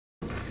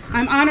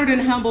I'm honored and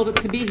humbled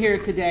to be here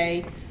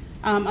today.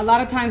 A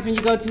lot of times when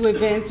you go to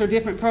events or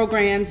different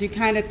programs, you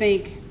kind of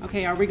think,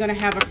 okay, are we going to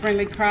have a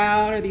friendly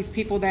crowd? Are these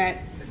people that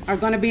are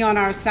going to be on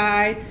our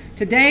side?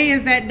 Today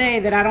is that day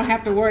that I don't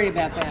have to worry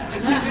about that.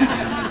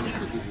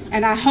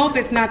 And I hope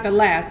it's not the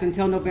last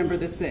until November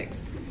the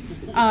 6th.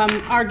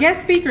 Our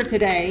guest speaker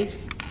today,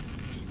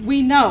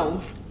 we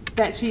know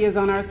that she is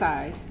on our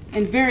side,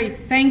 and very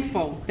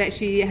thankful that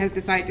she has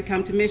decided to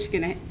come to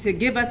Michigan to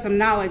give us some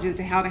knowledge as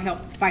to how to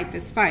help fight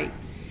this fight.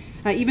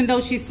 Even though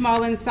she's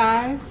small in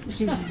size,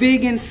 she's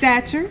big in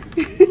stature,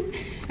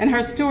 and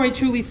her story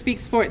truly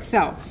speaks for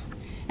itself.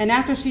 And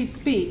after she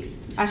speaks,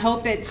 I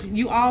hope that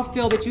you all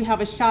feel that you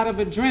have a shot of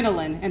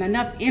adrenaline and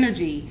enough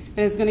energy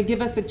that is going to give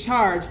us the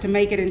charge to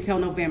make it until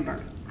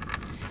November.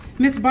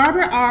 Ms.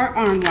 Barbara R.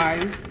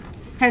 Arnwine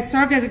has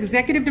served as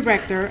Executive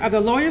Director of the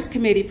Lawyers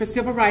Committee for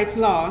Civil Rights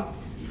Law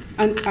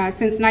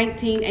since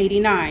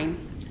 1989,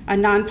 a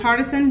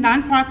nonpartisan,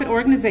 nonprofit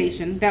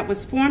organization that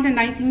was formed in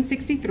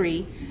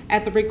 1963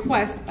 at the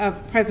request of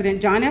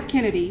President John F.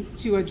 Kennedy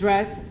to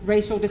address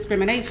racial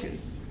discrimination.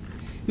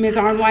 Ms.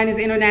 Arnwine is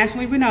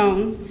internationally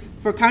renowned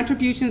for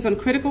contributions on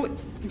critical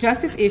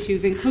justice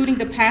issues, including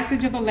the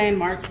passage of the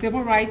landmark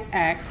Civil Rights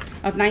Act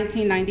of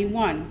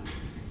 1991.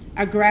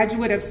 A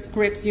graduate of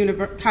Scripps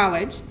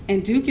College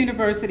and Duke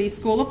University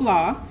School of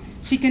Law,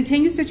 she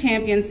continues to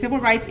champion civil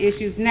rights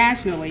issues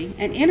nationally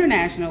and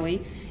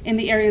internationally in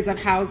the areas of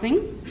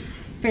housing,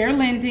 fair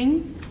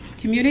lending,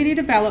 community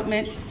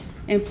development,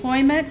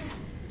 employment,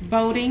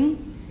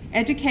 voting,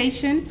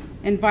 education,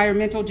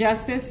 environmental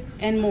justice,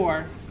 and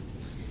more.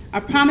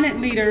 A prominent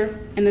leader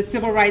in the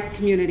civil rights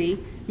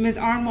community, Ms.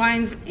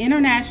 Arnwine's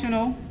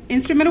international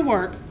instrumental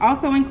work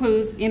also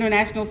includes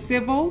international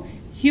civil,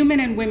 human,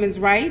 and women's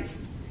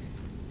rights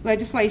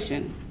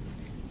legislation.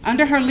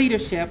 Under her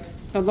leadership,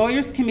 the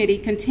Lawyers Committee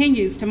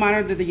continues to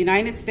monitor the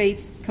United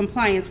States'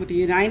 compliance with the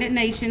United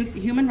Nations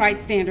Human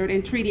Rights Standard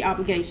and treaty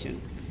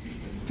obligation.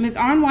 Ms.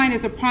 Arnwine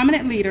is a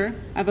prominent leader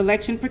of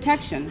Election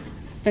Protection,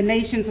 the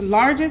nation's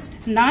largest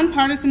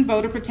nonpartisan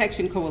voter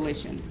protection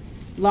coalition,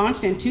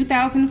 launched in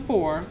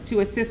 2004 to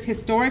assist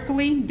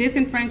historically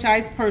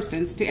disenfranchised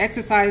persons to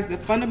exercise the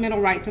fundamental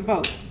right to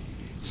vote.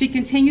 She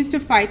continues to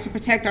fight to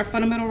protect our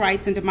fundamental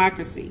rights and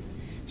democracy.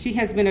 She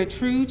has been a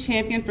true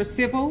champion for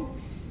civil,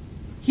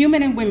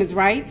 human, and women's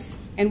rights,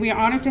 and we are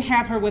honored to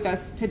have her with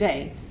us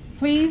today.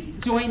 Please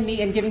join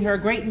me in giving her a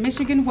great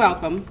Michigan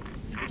welcome.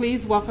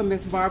 Please welcome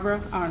Ms. Barbara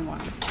Arnwine.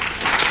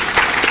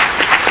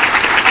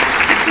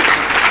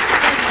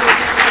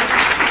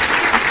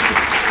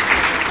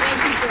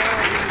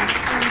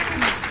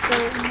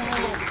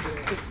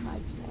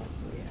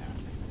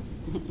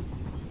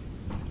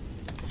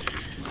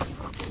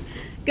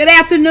 Good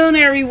afternoon,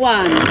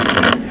 everyone.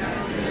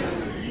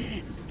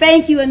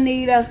 Thank you,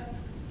 Anita.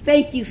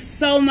 Thank you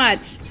so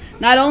much,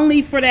 not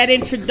only for that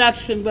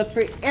introduction, but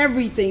for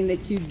everything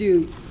that you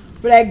do,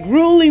 for that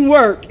grueling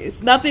work.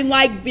 It's nothing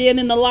like being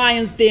in the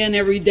lion's den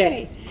every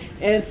day.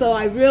 And so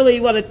I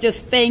really want to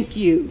just thank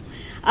you.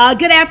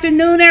 Good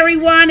afternoon,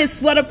 everyone. It's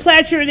what a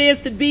pleasure it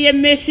is to be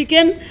in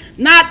Michigan.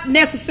 Not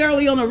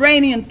necessarily on a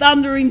rainy and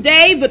thundering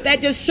day, but that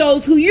just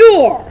shows who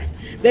you are,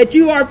 that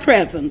you are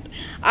present.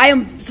 I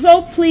am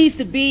so pleased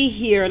to be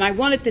here, and I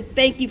wanted to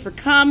thank you for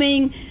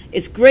coming.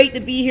 It's great to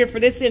be here for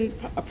this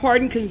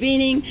important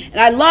convening, and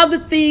I love the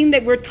theme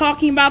that we're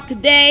talking about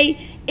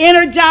today,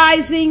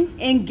 energizing,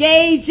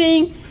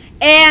 engaging,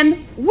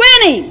 and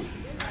winning.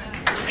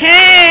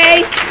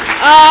 Hey,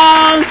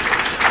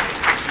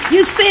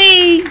 you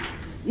see,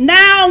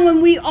 now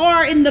when we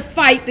are in the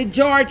fight that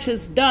George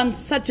has done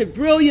such a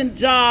brilliant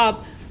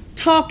job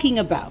talking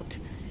about,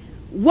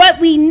 what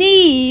we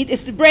need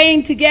is to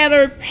bring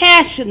together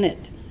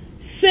passionate,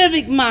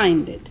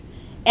 civic-minded,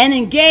 and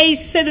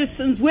engaged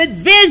citizens with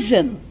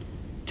vision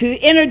to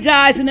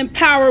energize and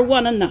empower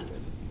one another.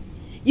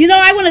 You know,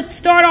 I want to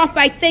start off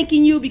by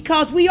thanking you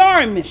because we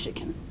are in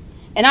Michigan.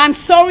 And I'm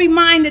so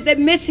reminded that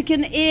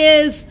Michigan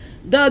is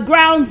the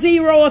ground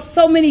zero of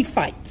so many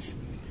fights.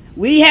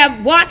 We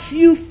have watched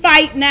you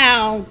fight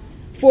now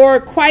for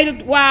quite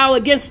a while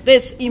against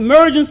this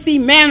emergency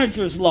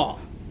manager's law.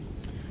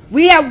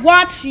 We have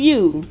watched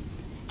you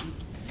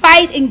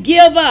fight and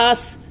give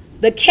us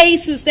the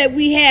cases that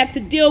we had to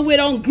deal with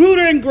on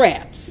Grutter and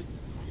Gratz.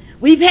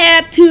 We've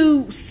had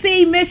to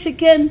see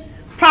Michigan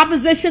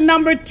Proposition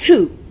number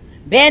 2,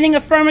 banning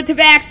affirmative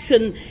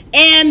action,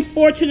 and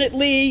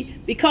fortunately,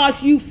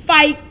 because you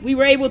fight, we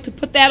were able to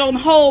put that on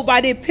hold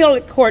by the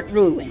appellate court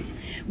ruling.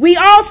 We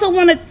also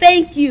want to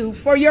thank you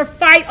for your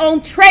fight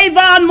on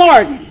Trayvon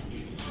Martin.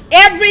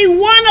 Every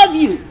one of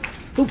you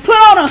who put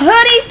on a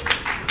hoodie,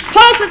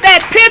 posted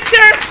that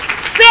picture,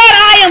 said,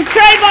 "I am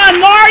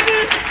Trayvon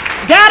Martin,"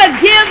 gotta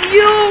give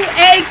you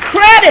a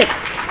credit,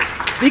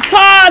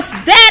 because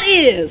that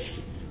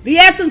is the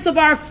essence of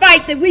our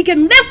fight, that we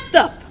can lift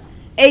up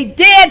a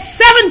dead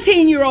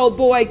 17-year-old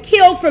boy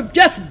killed for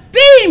just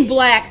being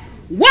black,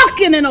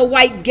 walking in a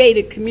white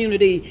gated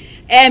community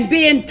and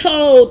being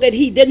told that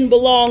he didn't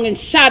belong and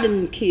shot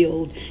and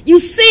killed. You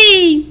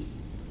see,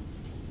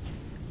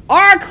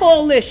 our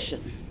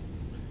coalition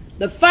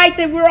The fight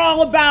that we're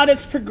all about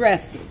as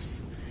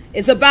progressives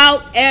is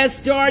about,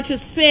 as George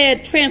has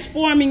said,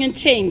 transforming and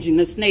changing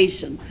this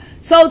nation.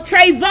 So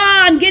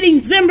Trayvon getting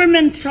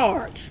Zimmerman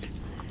charged,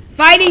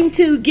 fighting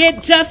to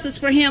get justice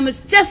for him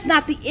is just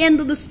not the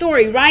end of the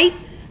story, right?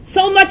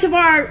 So much of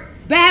our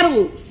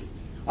battles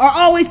are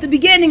always the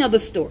beginning of the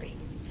story.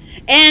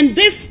 And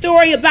this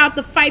story about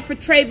the fight for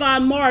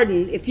Trayvon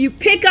Martin, if you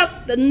pick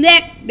up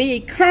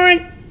the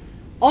current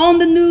on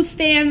the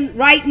newsstand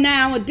right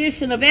now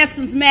edition of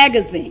Essence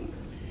Magazine,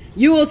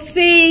 you will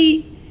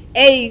see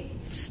a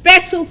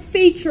special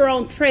feature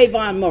on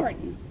Trayvon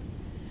Martin.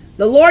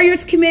 The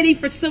Lawyers Committee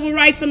for Civil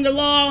Rights Under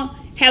Law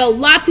had a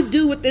lot to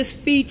do with this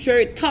feature.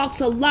 It talks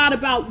a lot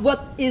about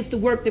what is the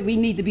work that we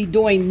need to be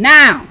doing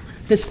now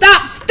to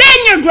stop stand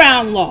your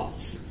ground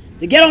laws,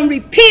 to get them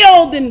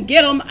repealed and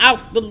get them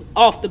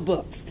off the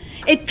books.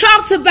 It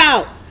talks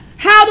about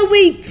how do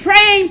we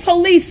train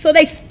police so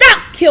they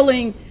stop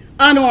killing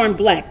unarmed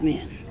black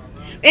men.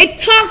 It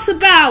talks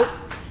about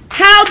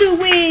how do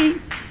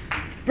we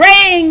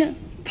bring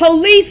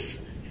police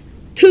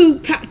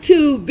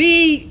to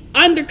be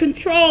under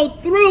control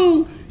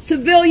through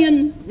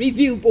civilian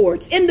review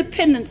boards,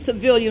 independent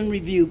civilian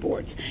review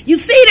boards. You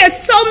see, there's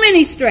so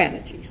many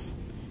strategies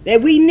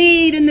that we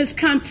need in this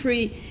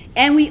country,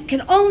 and we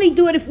can only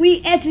do it if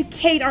we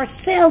educate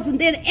ourselves and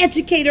then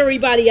educate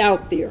everybody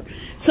out there.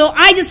 So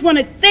I just want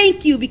to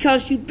thank you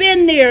because you've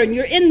been there and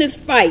you're in this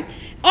fight.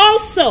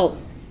 Also,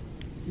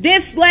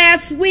 this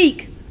last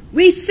week,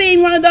 we've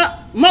seen one of the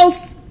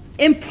most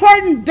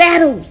important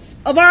battles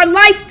of our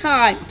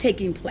lifetime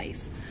taking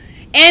place.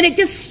 And it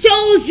just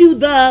shows you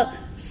the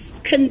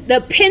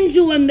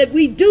pendulum that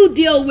we do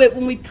deal with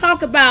when we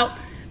talk about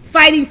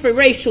fighting for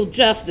racial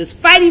justice,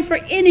 fighting for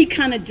any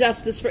kind of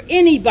justice for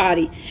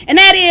anybody. And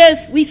that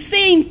is, we've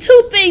seen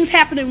two things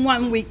happen in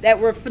 1 week that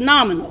were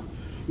phenomenal.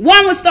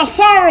 One was the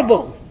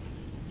horrible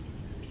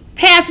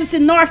passage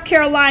in North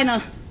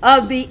Carolina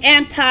of the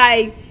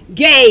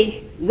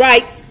anti-gay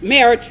rights,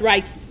 marriage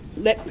rights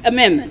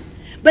amendment.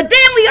 But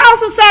then we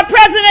also saw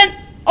President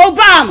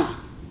Obama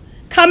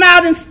come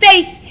out and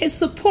state his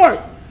support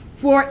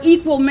for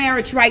equal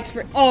marriage rights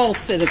for all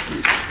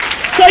citizens.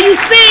 So you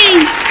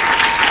see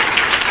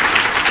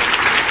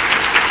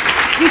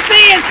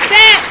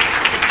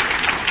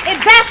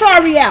that's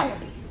our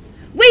reality.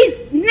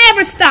 We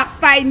never stop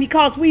fighting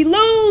because we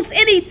lose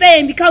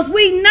anything, because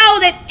we know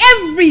that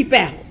every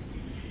battle,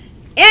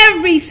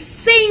 every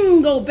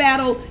single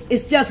battle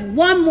is just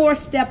one more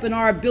step in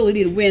our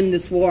ability to win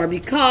this war,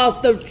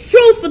 because the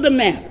truth of the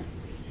matter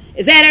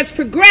is that as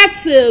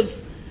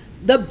progressives,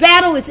 the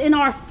battle is in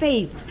our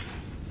favor.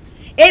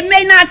 It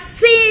may not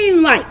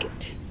seem like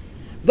it,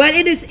 but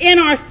it is in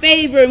our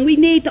favor, and we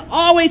need to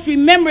always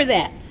remember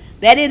that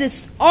it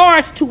is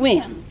ours to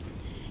win.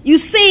 You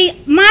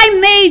see, my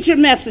major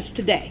message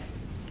today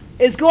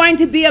is going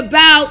to be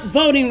about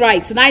voting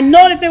rights, and I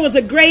know that there was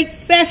a great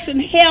session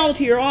held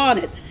here on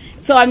it,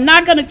 so I'm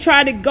not going to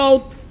try to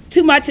go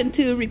too much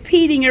into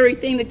repeating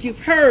everything that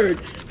you've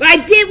heard, but I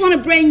did want to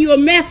bring you a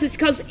message,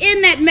 because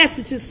in that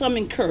message is some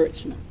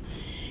encouragement.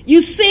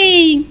 You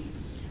see,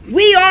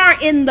 we are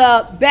in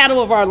the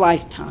battle of our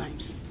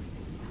lifetimes.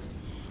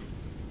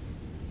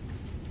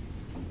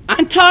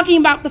 I'm talking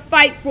about the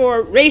fight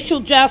for racial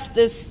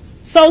justice,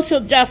 social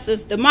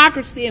justice,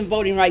 democracy, and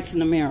voting rights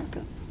in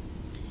America.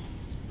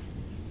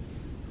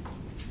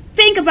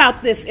 Think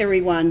about this,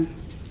 everyone.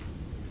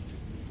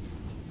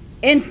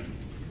 In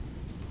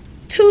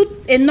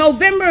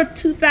November of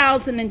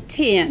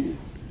 2010,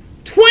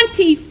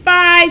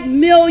 25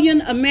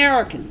 million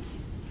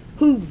Americans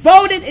who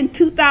voted in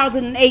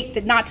 2008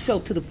 did not show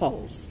to the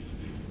polls.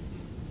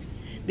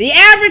 The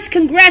average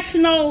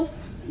congressional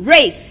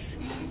race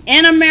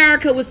in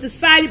America was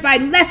decided by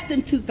less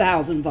than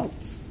 2,000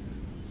 votes.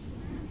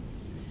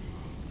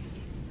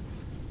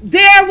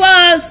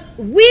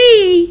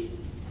 We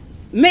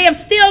may have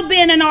still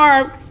been in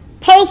our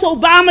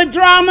post-Obama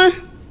drama.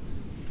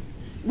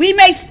 We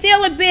may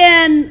still have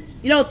been,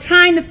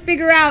 trying to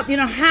figure out,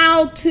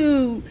 how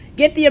to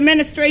get the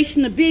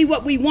administration to be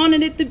what we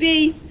wanted it to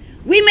be.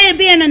 We may have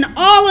been in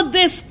all of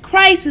this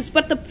crisis,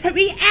 but the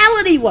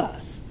reality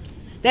was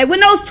that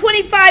when those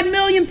 25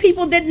 million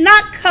people did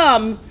not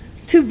come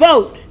to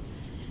vote,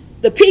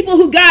 the people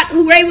who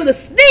were able to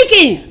sneak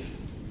in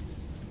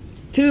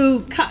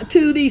to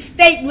the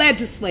state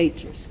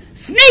legislatures,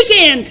 sneak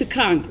into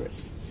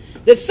Congress,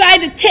 decide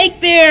to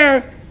take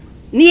their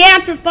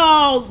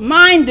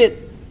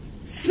Neanderthal-minded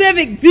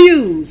civic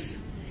views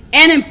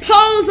and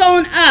impose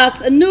on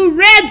us a new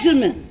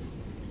regimen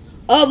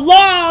of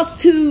laws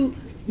to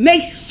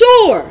make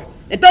sure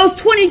that those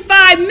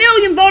 25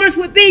 million voters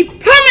would be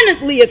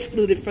permanently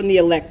excluded from the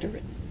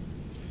electorate.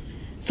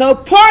 So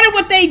part of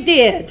what they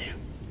did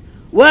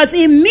was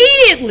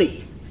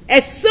immediately,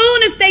 as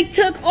soon as they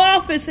took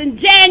office in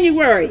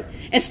January,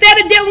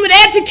 instead of dealing with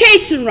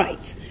education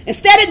rights,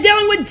 instead of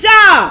dealing with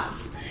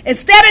jobs,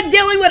 instead of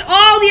dealing with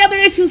all the other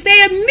issues,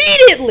 they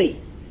immediately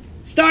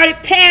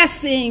started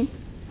passing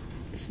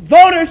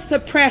voter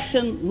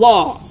suppression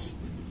laws.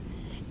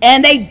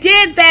 And they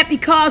did that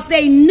because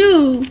they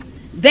knew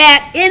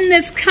that in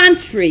this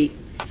country,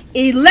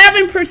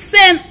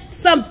 11%,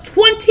 some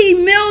 20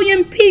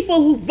 million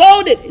people who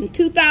voted in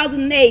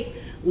 2008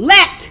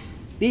 lacked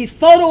these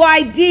photo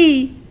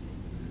ID,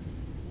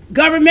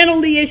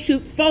 governmentally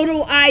issued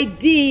photo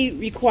ID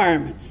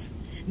requirements.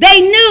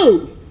 They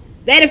knew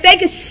that if they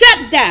could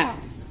shut down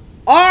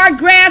our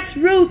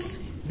grassroots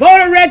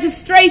voter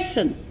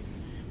registration,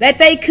 that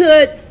they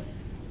could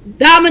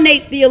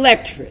dominate the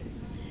electorate.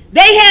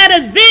 They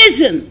had a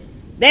vision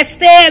that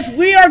says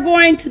we are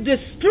going to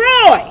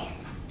destroy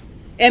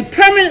and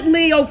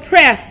permanently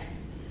oppress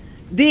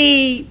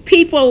the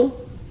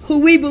people who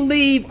we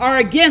believe are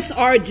against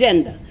our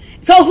agenda.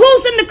 So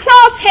who's in the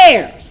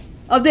crosshairs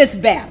of this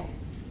battle?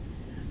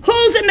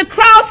 Who's in the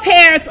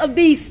crosshairs of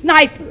these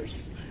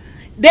snipers?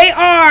 They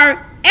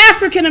are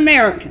African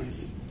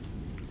Americans,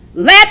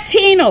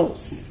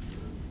 Latinos,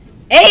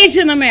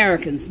 Asian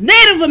Americans,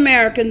 Native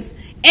Americans,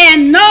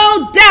 and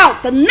no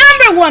doubt the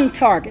number one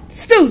target,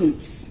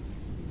 students.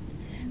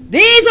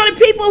 These are the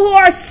people who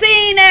are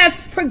seen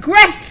as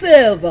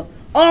progressive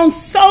on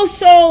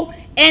social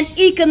and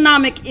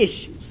economic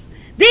issues.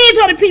 These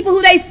are the people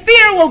who they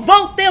fear will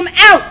vote them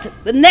out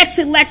the next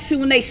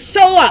election when they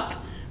show up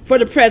for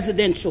the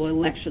presidential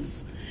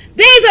elections.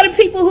 These are the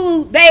people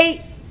who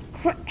they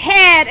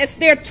had as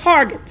their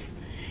targets.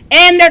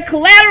 And their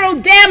collateral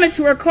damage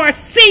were, of course,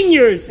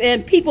 seniors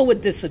and people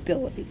with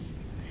disabilities.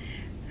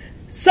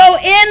 So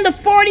in the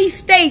 40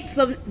 states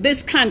of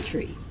this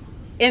country,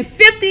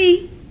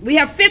 we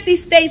have 50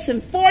 states,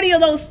 and 40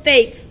 of those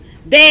states,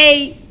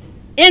 they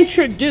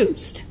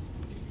introduced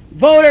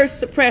voter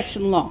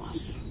suppression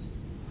laws.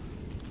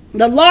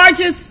 The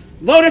largest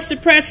voter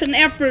suppression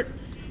effort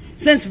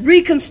since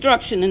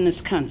Reconstruction in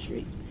this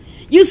country.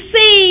 You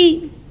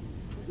see,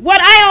 what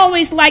I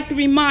always like to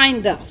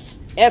remind us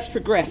as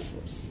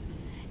progressives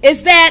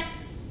is that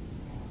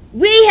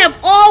we have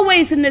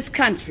always in this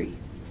country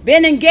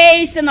been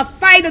engaged in a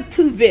fight of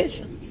two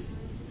visions,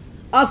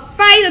 a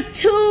fight of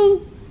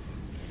two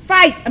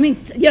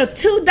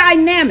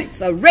dynamics,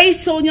 a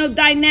racial,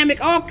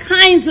 dynamic, all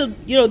kinds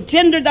of,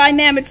 gender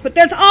dynamics, but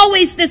there's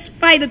always this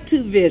fight of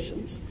two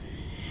visions.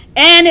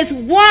 And it's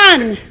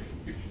one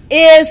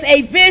is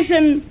a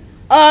vision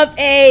of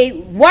a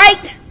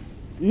white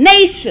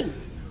nation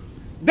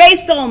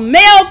based on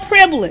male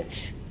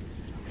privilege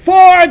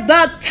for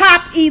the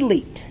top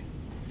elite.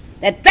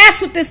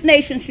 That's what this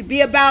nation should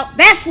be about.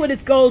 That's what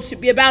its goals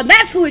should be about.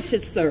 That's who it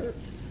should serve.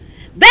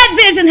 That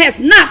vision has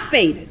not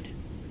faded.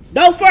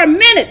 Don't for a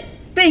minute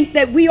think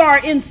that we are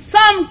in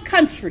some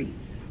country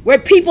where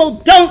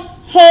people don't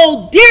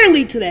hold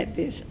dearly to that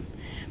vision.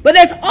 But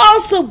there's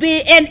also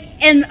been,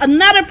 and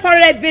another part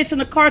of that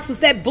vision, of course, was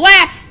that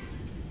blacks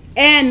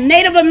and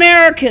Native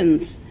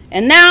Americans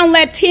and now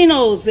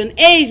Latinos and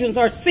Asians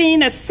are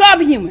seen as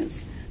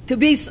subhumans to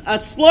be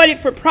exploited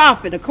for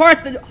profit. Of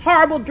course, the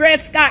horrible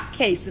Dred Scott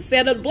case that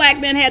said that a black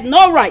man had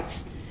no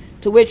rights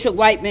to which a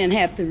white man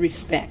had to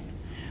respect.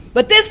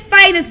 But this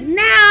fight is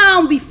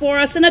now before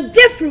us in a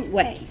different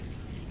way,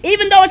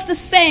 even though it's the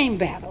same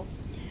battle.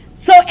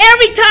 So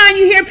every time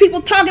you hear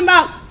people talking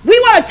about, we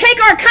want to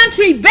take our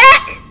country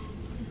back,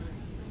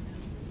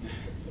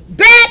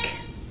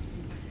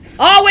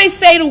 always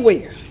say to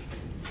where.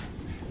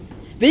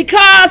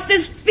 Because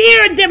this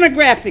fear of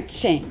demographic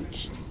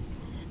change,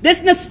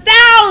 this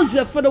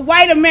nostalgia for the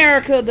white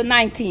America of the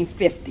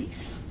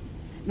 1950s,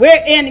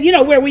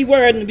 where we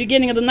were in the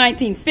beginning of the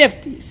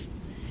 1950s,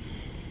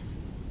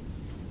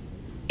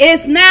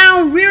 is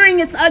now rearing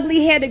its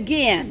ugly head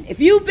again. If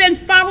you've been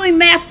following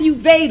Matthew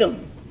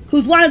Vadum,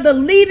 who's one of the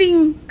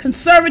leading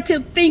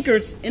conservative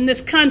thinkers in this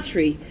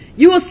country,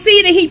 you will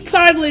see that he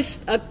published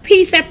a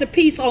piece after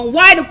piece on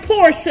why the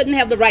poor shouldn't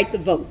have the right to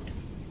vote.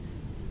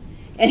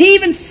 And he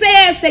even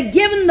says that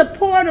giving the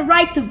poor the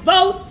right to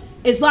vote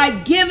is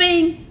like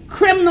giving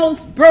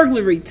criminals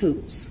burglary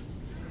tools.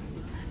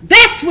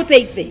 That's what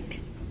they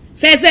think.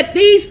 Says that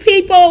these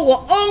people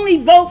will only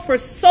vote for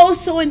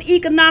social and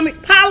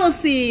economic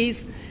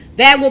policies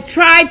that will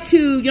try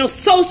to,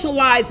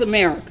 socialize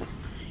America.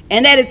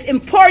 And that it's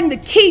important to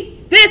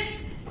keep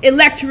this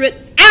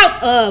electorate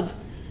out of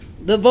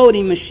the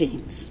voting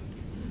machines.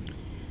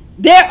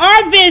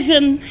 Our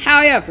vision,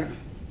 however,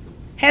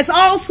 has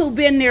also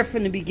been there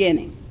from the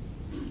beginning.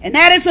 And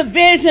that is a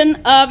vision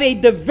of a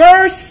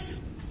diverse,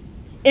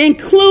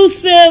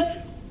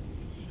 inclusive,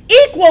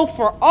 equal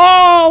for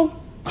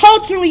all,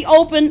 culturally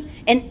open,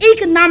 and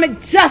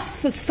economic just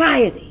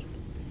society.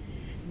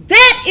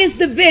 That is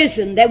the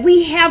vision that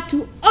we have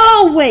to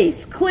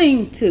always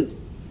cling to.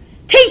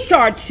 Teach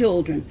our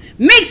children.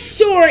 Make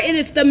sure it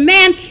is the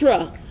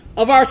mantra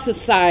of our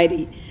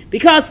society,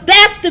 because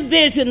that's the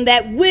vision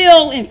that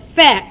will, in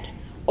fact,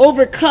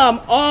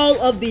 overcome all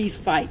of these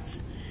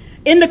fights.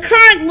 In the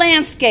current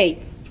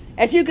landscape,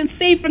 as you can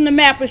see from the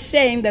map of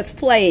shame that's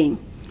playing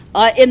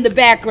in the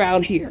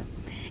background here,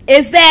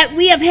 is that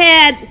we have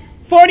had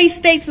 40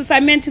 states, as I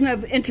mentioned,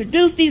 have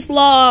introduced these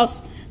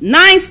laws.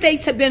 9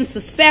 states have been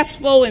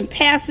successful in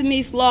passing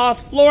these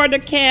laws: Florida,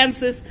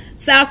 Kansas,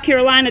 South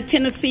Carolina,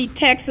 Tennessee,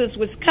 Texas,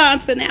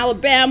 Wisconsin,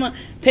 Alabama,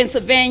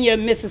 Pennsylvania,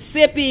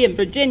 Mississippi, and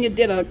Virginia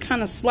did a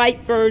kind of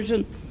slight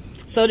version.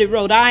 So did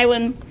Rhode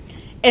Island.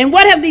 And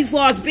what have these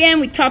laws been?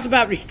 We talked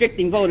about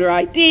restricting voter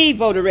ID,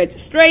 voter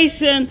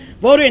registration,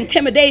 voter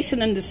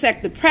intimidation and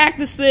deceptive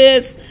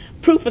practices,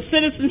 proof of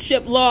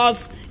citizenship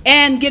laws,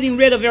 and getting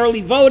rid of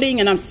early voting.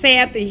 And I'm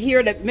sad to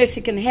hear that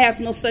Michigan has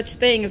no such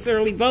thing as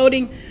early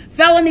voting.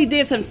 Felony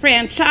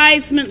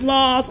disenfranchisement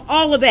laws,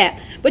 all of that.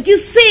 But you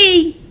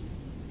see,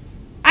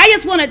 I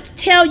just want to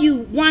tell you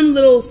one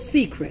little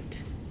secret.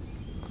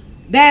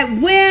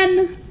 That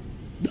when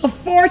the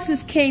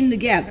forces came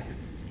together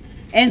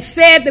and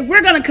said that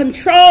we're going to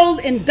control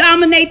and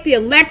dominate the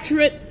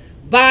electorate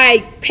by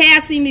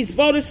passing these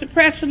voter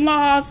suppression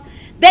laws,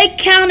 they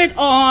counted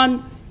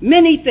on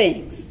many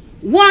things.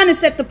 One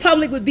is that the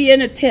public would be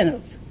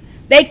inattentive.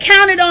 They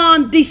counted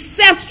on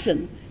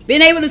deception,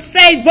 being able to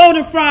say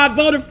voter fraud,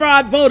 voter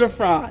fraud, voter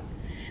fraud.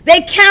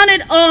 They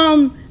counted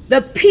on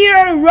the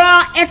pure,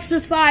 raw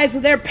exercise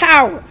of their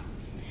power.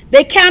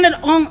 They counted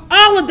on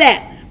all of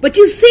that. But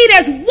you see,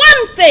 there's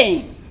one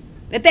thing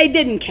that they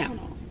didn't count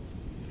on.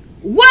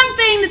 One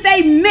thing that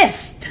they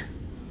missed.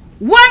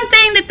 One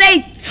thing that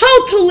they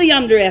totally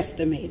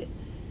underestimated.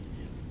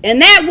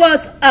 And that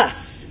was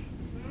us.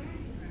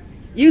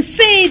 You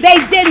see, they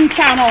didn't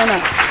count on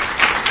us.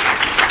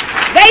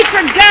 They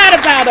forgot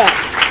about us.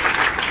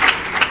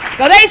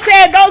 So they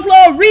said those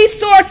little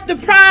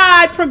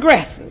resource-deprived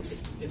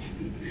progressives,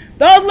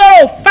 those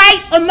little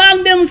fight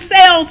among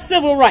themselves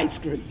civil rights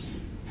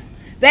groups,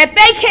 that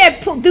they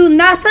can't do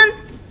nothing.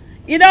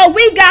 You know,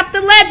 we got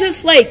the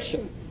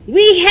legislature.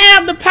 We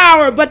have the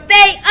power, but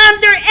they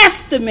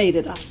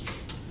underestimated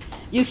us.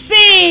 You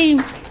see,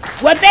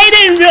 what they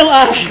didn't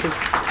realize,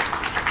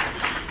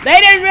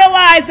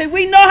 that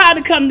we know how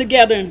to come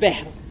together in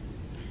battle.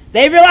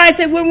 They realized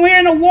that when we're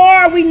in a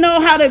war, we know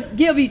how to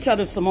give each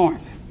other some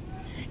armor.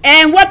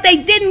 And what they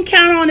didn't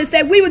count on is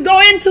that we would go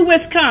into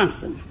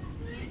Wisconsin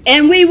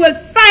and we would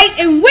fight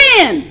and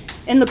win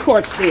in the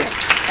courts there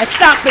and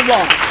stop the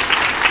war.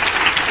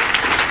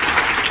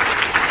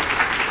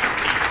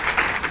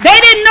 They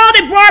didn't know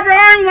that Barbara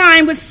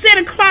Arnwine would sit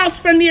across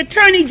from the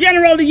Attorney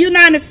General of the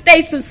United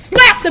States and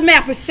slap the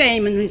map of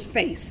shame in his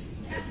face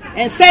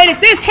and say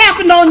that this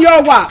happened on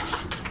your watch.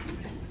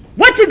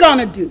 What you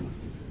gonna do?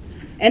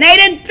 And they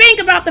didn't think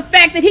about the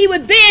fact that he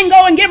would then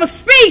go and give a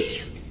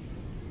speech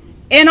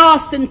in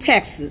Austin,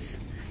 Texas,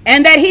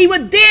 and that he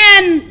would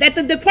then, that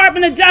the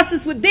Department of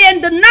Justice would then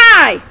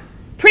deny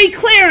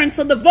pre-clearance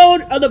of the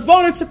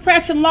voter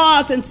suppression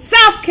laws in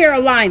South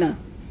Carolina.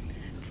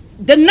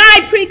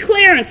 Deny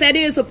pre-clearance, that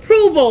is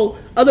approval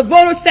of the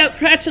voter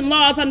suppression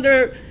laws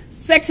under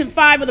Section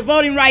 5 of the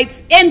Voting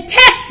Rights in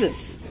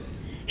Texas.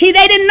 They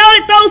didn't know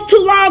that those 2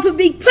 laws would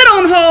be put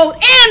on hold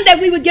and that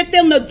we would get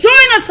them to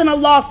join us in a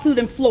lawsuit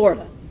in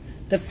Florida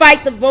to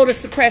fight the voter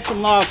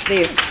suppression laws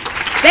there.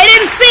 They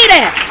didn't see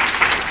that.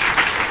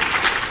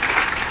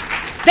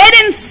 They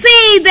didn't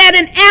see that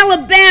in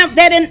Alabama,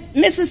 that in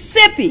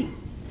Mississippi,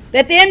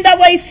 that the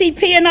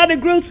NAACP and other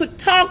groups would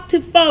talk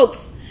to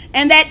folks,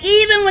 and that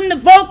even when the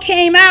vote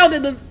came out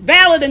of the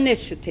ballot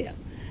initiative,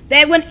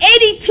 that when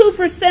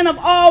 82% of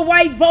all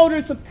white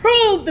voters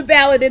approved the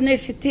ballot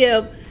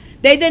initiative,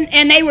 they didn't,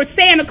 and they were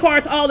saying, of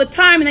course, all the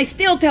time, and they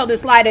still tell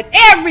this lie, that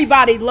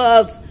everybody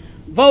loves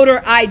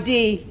voter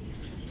ID.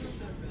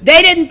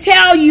 They didn't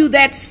tell you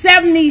that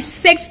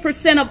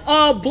 76% of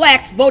all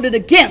blacks voted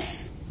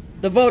against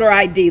the voter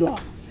ID law.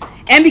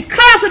 And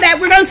because of that,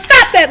 we're going to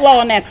stop that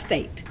law in that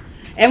state.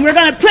 And we're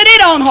going to put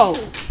it on hold.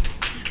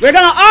 We're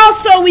going to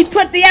also, we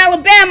put the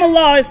Alabama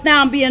law is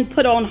now being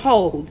put on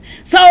hold.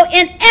 So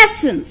in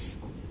essence,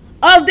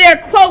 of their,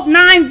 quote,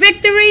 9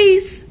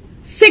 victories,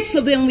 6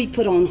 of them we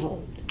put on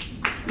hold.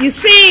 You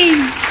see,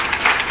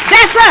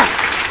 that's us.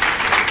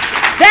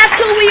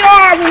 That's who we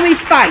are when we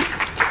fight.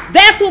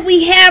 That's what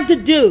we have to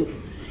do.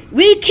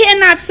 We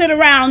cannot sit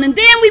around. And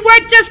then we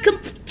weren't just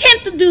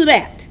content to do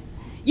that.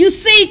 You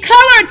see,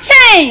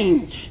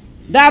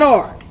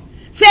 colorchange.org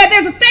said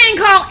there's a thing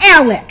called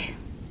ALEC.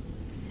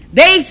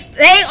 They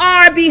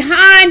are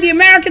behind the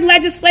American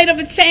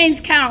Legislative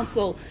Change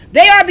Council.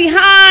 They are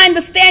behind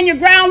the Stand Your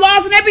Ground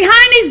laws, and they're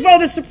behind these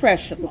voter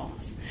suppression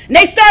laws. And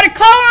they started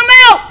calling them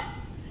out.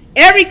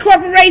 Every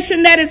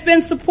corporation that has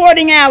been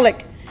supporting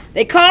ALEC,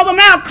 they call them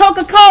out.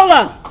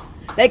 Coca-Cola.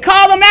 They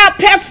call them out.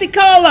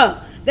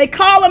 Pepsi-Cola. They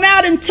call them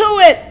out.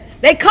 Intuit.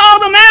 They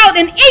called them out,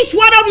 and each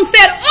one of them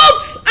said,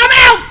 oops, I'm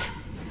out.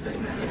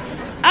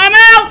 I'm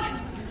out.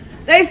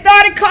 They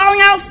started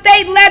calling out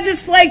state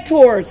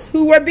legislators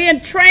who were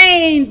being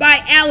trained by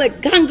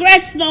ALEC,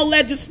 congressional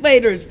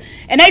legislators.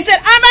 And they said,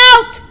 I'm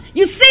out.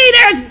 You see,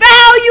 there's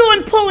value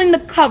in pulling the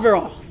cover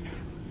off.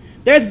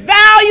 There's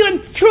value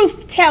in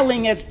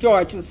truth-telling, as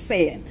George was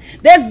saying.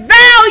 There's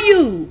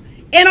value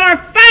in our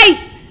fight,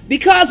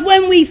 because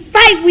when we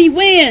fight, we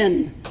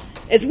win.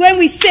 It's when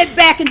we sit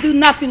back and do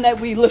nothing that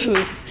we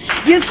lose.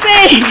 You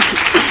see,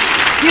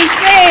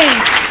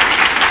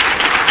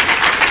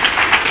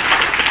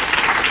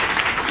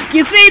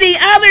 You see, the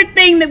other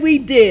thing that we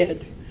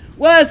did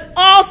was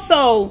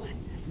also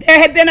there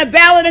had been a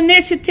ballot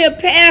initiative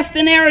passed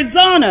in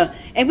Arizona,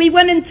 and we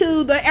went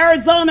into the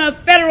Arizona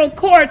federal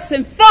courts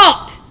and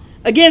fought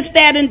against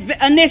that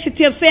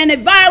initiative, saying it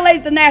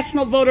violated the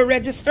National Voter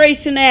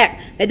Registration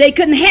Act, that they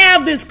couldn't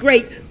have this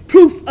great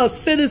proof of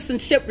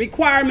citizenship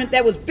requirement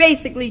that was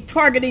basically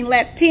targeting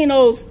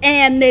Latinos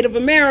and Native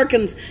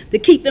Americans to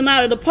keep them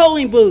out of the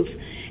polling booths.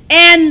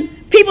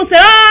 And people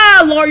said,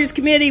 lawyers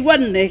committee, what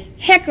in the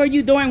heck are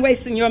you doing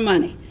wasting your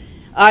money?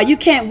 You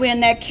can't win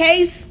that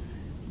case.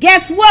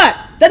 Guess what?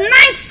 The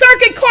Ninth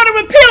Circuit Court of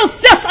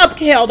Appeals just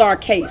upheld our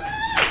case.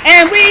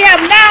 And we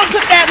have now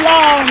put that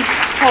law on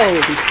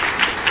hold.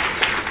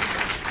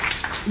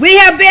 We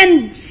have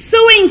been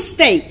suing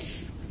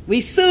states.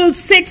 We sued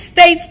 6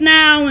 states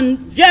now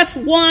and just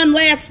won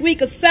last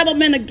week a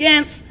settlement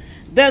against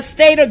the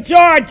state of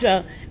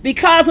Georgia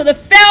because of the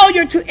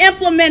failure to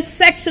implement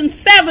Section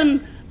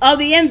 7 of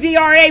the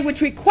MVRA,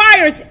 which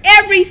requires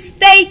every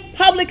state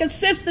public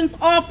assistance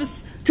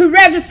office to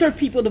register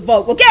people to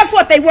vote. Well, guess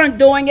what? They weren't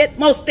doing it.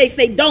 Most states,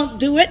 they don't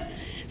do it.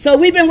 So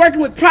we've been working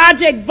with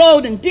Project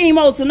Vote and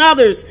Demos and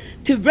others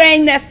to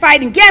bring that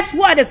fight. And guess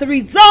what? As a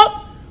result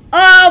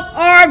of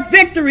our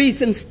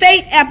victories in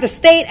state after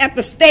state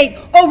after state,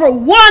 over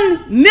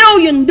 1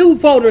 million new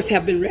voters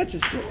have been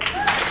registered.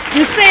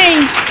 You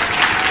see,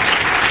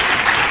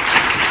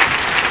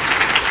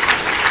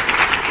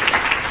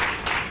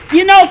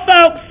 you know,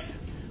 folks,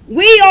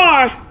 we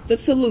are the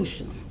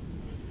solution.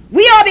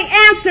 We are the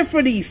answer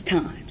for these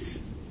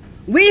times.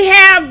 We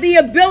have the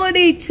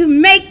ability to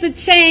make the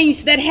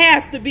change that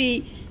has to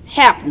be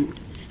happened.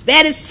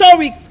 That is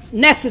so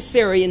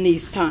necessary in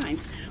these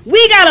times.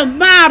 We got a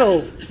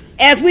model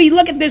as we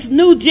look at this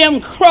new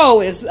Jim Crow,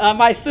 as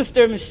my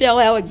sister Michelle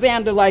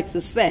Alexander likes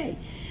to say,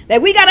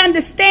 that we got to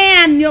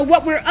understand, you know,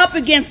 what we're up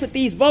against with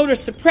these voter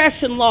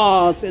suppression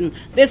laws and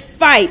this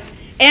fight.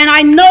 And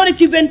I know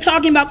that you've been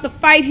talking about the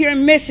fight here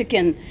in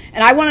Michigan,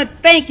 and I want to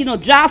thank, you know,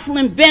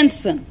 Jocelyn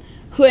Benson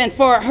and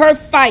for her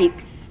fight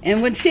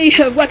and what she's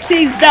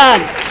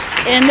done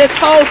in this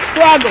whole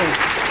struggle,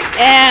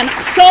 and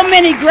so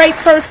many great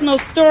personal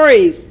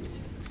stories.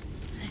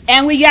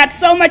 And we got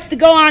so much to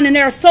go on, and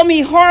there are so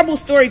many horrible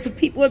stories of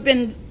people who have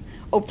been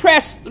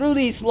oppressed through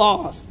these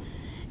laws.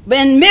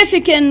 But in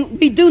Michigan,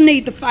 we do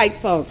need to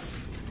fight,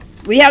 folks.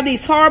 We have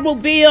these horrible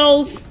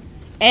bills,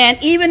 and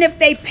even if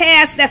they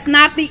pass, that's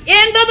not the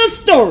end of the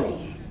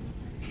story.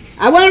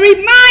 I want to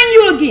remind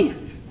you again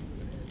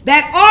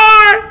that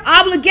our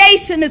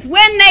obligation is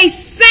when they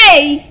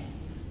say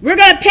we're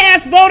going to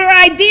pass voter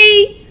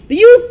ID, do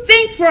you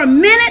think for a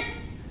minute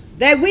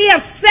that we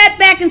have sat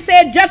back and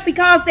said just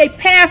because they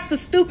passed a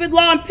stupid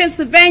law in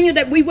Pennsylvania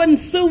that we wouldn't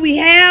sue? We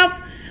have.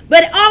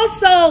 But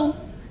also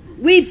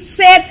we've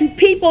said to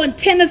people in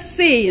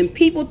Tennessee and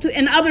people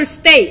in other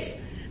states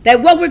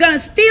that what we're going to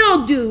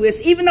still do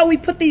is, even though we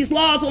put these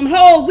laws on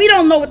hold, we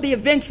don't know what the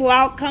eventual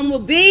outcome will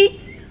be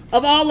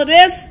of all of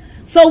this.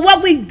 So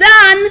what we've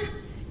done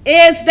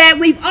is that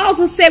we've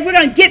also said we're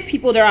going to get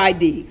people their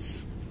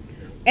IDs.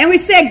 And we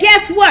said,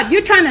 guess what?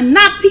 You're trying to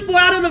knock people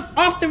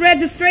off the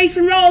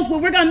registration rolls. Well,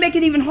 we're going to make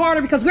it even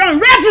harder because we're going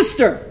to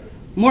register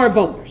more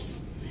voters.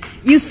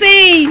 You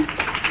see,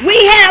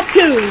 we have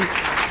to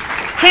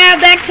have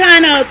that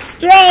kind of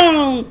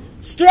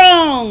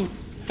strong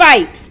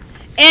fight.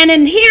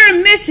 And here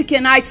in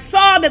Michigan, I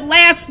saw that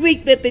last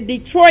week that the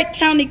Detroit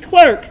County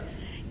Clerk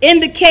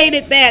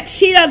indicated that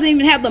she doesn't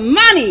even have the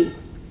money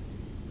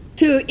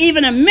to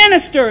even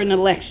administer an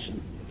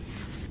election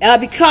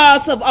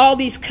because of all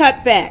these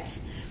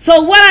cutbacks.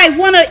 So what I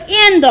want to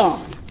end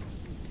on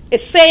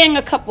is saying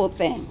a couple of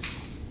things.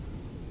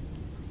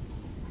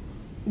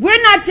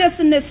 We're not just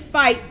in this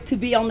fight to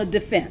be on the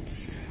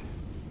defense.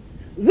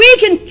 We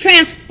can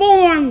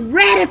transform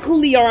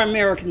radically our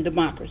American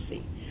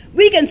democracy.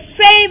 We can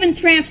save and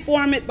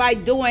transform it by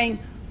doing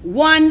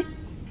one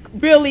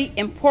really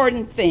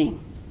important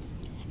thing,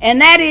 and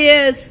that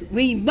is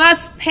we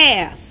must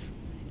pass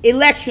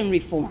election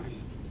reform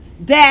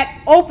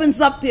that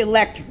opens up the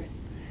electorate.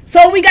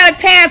 So we got to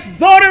pass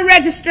voter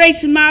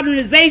registration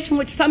modernization,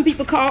 which some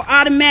people call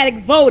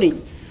automatic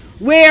voting,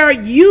 where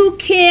you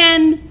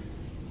can,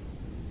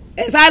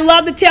 as I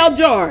love to tell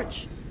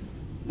George,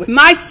 when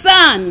my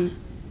son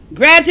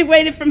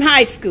graduated from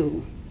high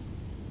school,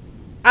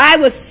 I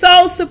was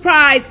so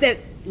surprised that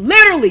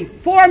literally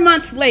 4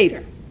 months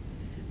later,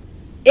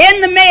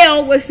 in the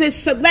mail was his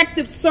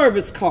selective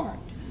service card.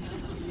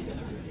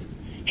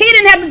 He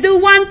didn't have to do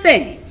one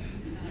thing.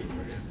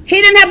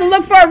 He didn't have to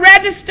look for a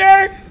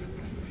register.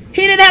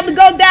 He didn't have to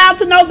go down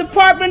to no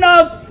Department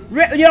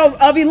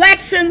of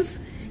Elections.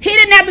 He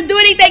didn't have to do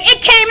anything.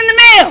 It came in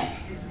the mail.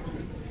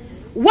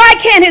 Why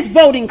can't his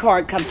voting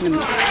card come to the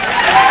mail?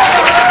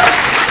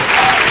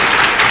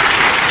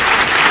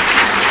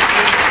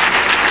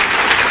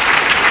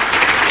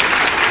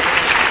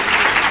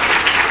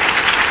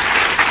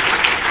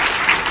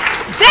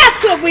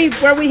 That's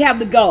where we have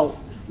to go.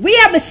 We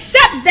have to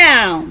shut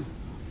down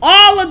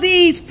all of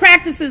these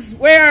practices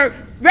where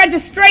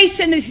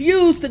registration is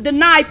used to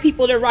deny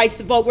people their rights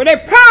to vote, where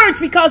they're purged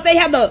because they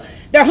have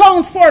their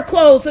homes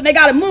foreclosed and they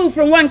got to move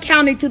from one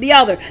county to the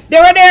other.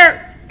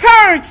 They're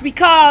purged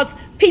because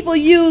people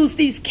use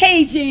these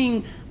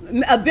caging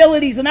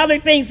abilities and other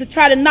things to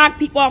try to knock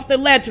people off the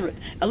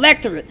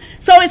electorate.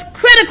 So it's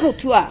critical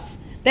to us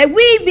that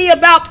we be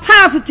about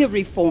positive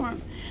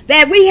reform,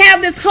 that we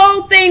have this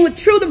whole thing with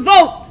True to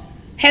Vote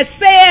has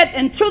said,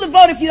 and True to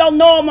Vote, if you don't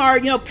know them,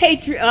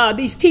 are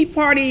these Tea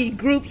Party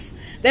groups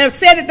that have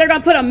said that they're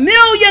going to put 1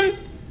 million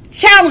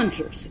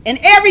challengers in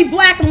every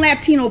black and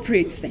Latino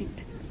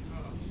precinct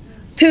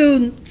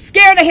to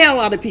scare the hell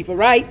out of people,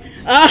 right?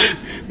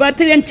 But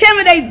to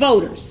intimidate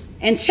voters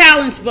and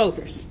challenge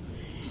voters.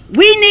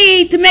 We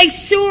need to make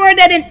sure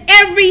that in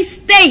every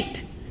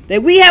state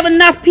that we have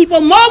enough people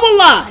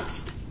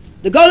mobilized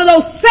to go to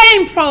those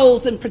same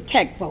polls and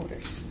protect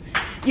voters.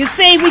 You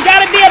see, we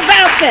got to be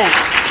about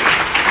that.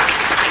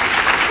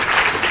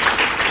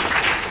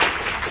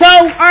 So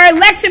our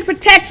election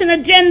protection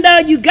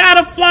agenda, you got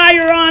a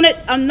flyer on it.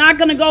 I'm not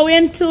going to go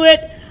into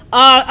it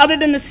other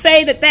than to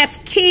say that that's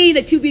key,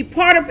 that you be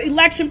part of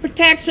election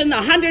protection,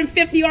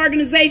 150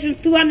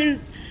 organizations, 200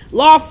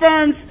 law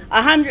firms,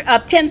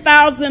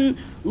 10,000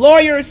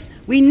 lawyers.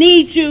 We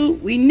need you.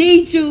 We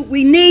need you.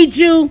 We need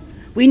you.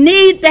 We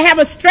need to have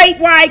a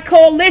statewide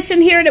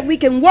coalition here that we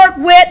can work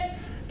with,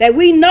 that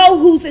we know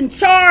who's in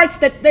charge,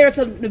 that there's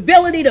an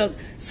ability to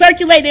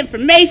circulate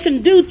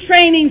information, do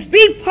trainings,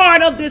 be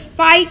part of this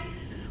fight.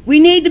 We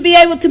need to be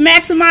able to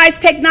maximize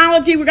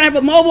technology. We're going to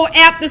have a mobile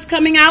app that's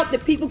coming out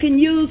that people can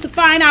use to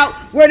find out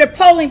where their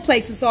polling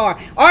places are.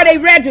 Are they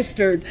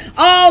registered?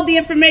 All the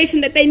information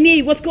that they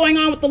need, what's going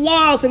on with the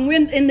laws and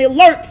the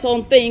alerts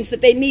on things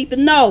that they need to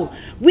know.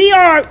 We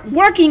are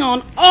working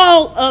on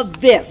all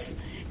of this.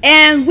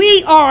 And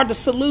we are the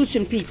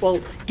solution, people.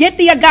 Get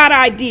the Got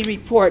ID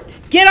report.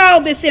 Get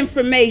all this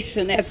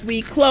information as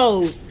we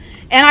close.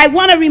 And I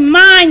want to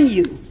remind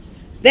you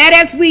that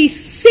as we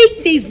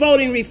seek these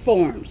voting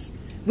reforms,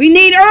 we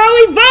need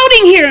early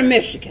voting here in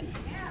Michigan.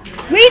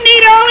 We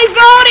need early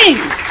voting.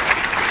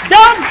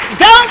 Don't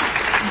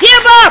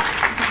give up.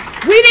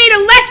 We need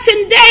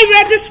election day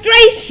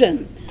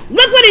registration.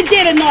 Look what it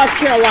did in North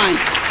Carolina.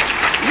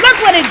 Look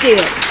what it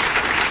did.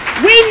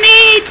 We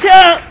need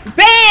to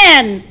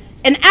ban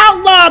and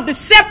outlaw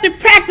deceptive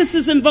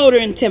practices in voter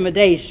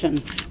intimidation.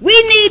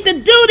 We need to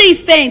do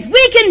these things.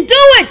 We can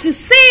do it. You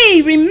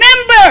see,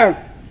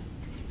 remember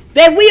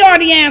that we are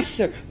the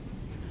answer.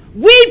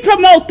 We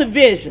promote the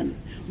vision.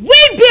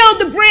 We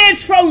build the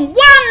bridge from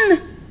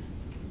one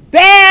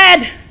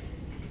bad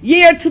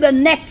year to the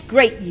next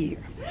great year.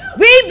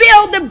 We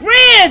build the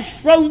bridge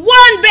from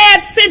one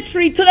bad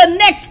century to the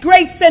next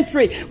great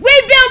century. We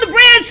build the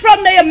bridge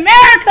from the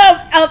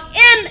America of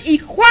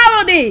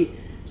inequality,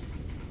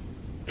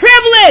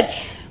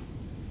 privilege,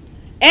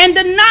 and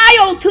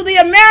denial to the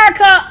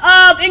America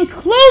of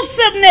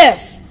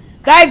inclusiveness,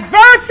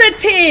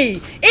 diversity,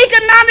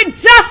 economic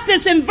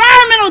justice,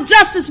 environmental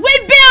justice. We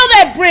build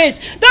that bridge.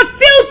 The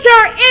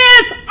future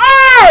is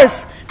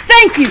ours.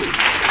 Thank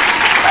you.